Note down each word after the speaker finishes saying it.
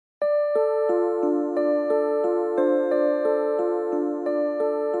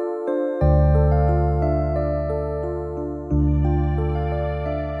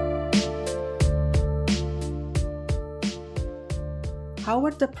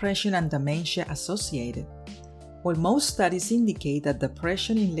were depression and dementia associated? While most studies indicate that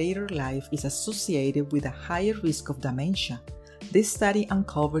depression in later life is associated with a higher risk of dementia, this study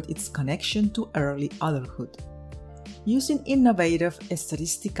uncovered its connection to early adulthood. Using innovative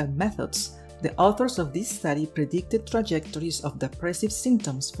statistical methods, the authors of this study predicted trajectories of depressive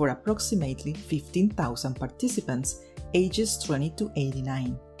symptoms for approximately 15,000 participants ages 20 to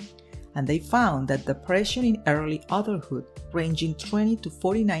 89. And they found that depression in early adulthood, ranging 20 to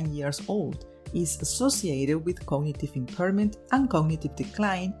 49 years old, is associated with cognitive impairment and cognitive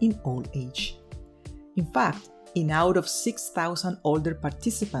decline in old age. In fact, out of 6,000 older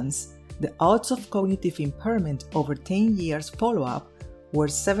participants, the odds of cognitive impairment over 10 years follow-up were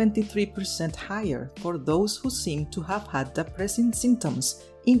 73% higher for those who seem to have had depressing symptoms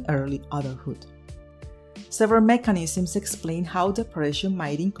in early adulthood. Several mechanisms explain how depression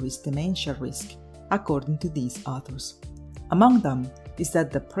might increase dementia risk, according to these authors. Among them is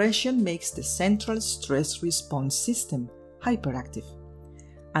that depression makes the central stress response system hyperactive,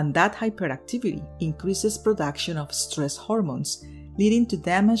 and that hyperactivity increases production of stress hormones, leading to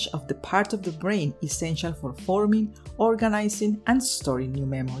damage of the part of the brain essential for forming, organizing, and storing new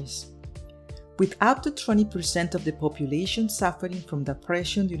memories. With up to 20% of the population suffering from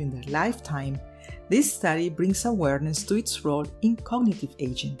depression during their lifetime, this study brings awareness to its role in cognitive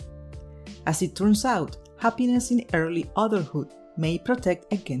aging. As it turns out, happiness in early adulthood may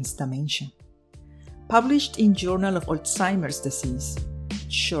protect against dementia. Published in Journal of Alzheimer's Disease.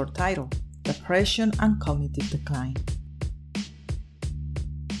 Short title: Depression and Cognitive Decline.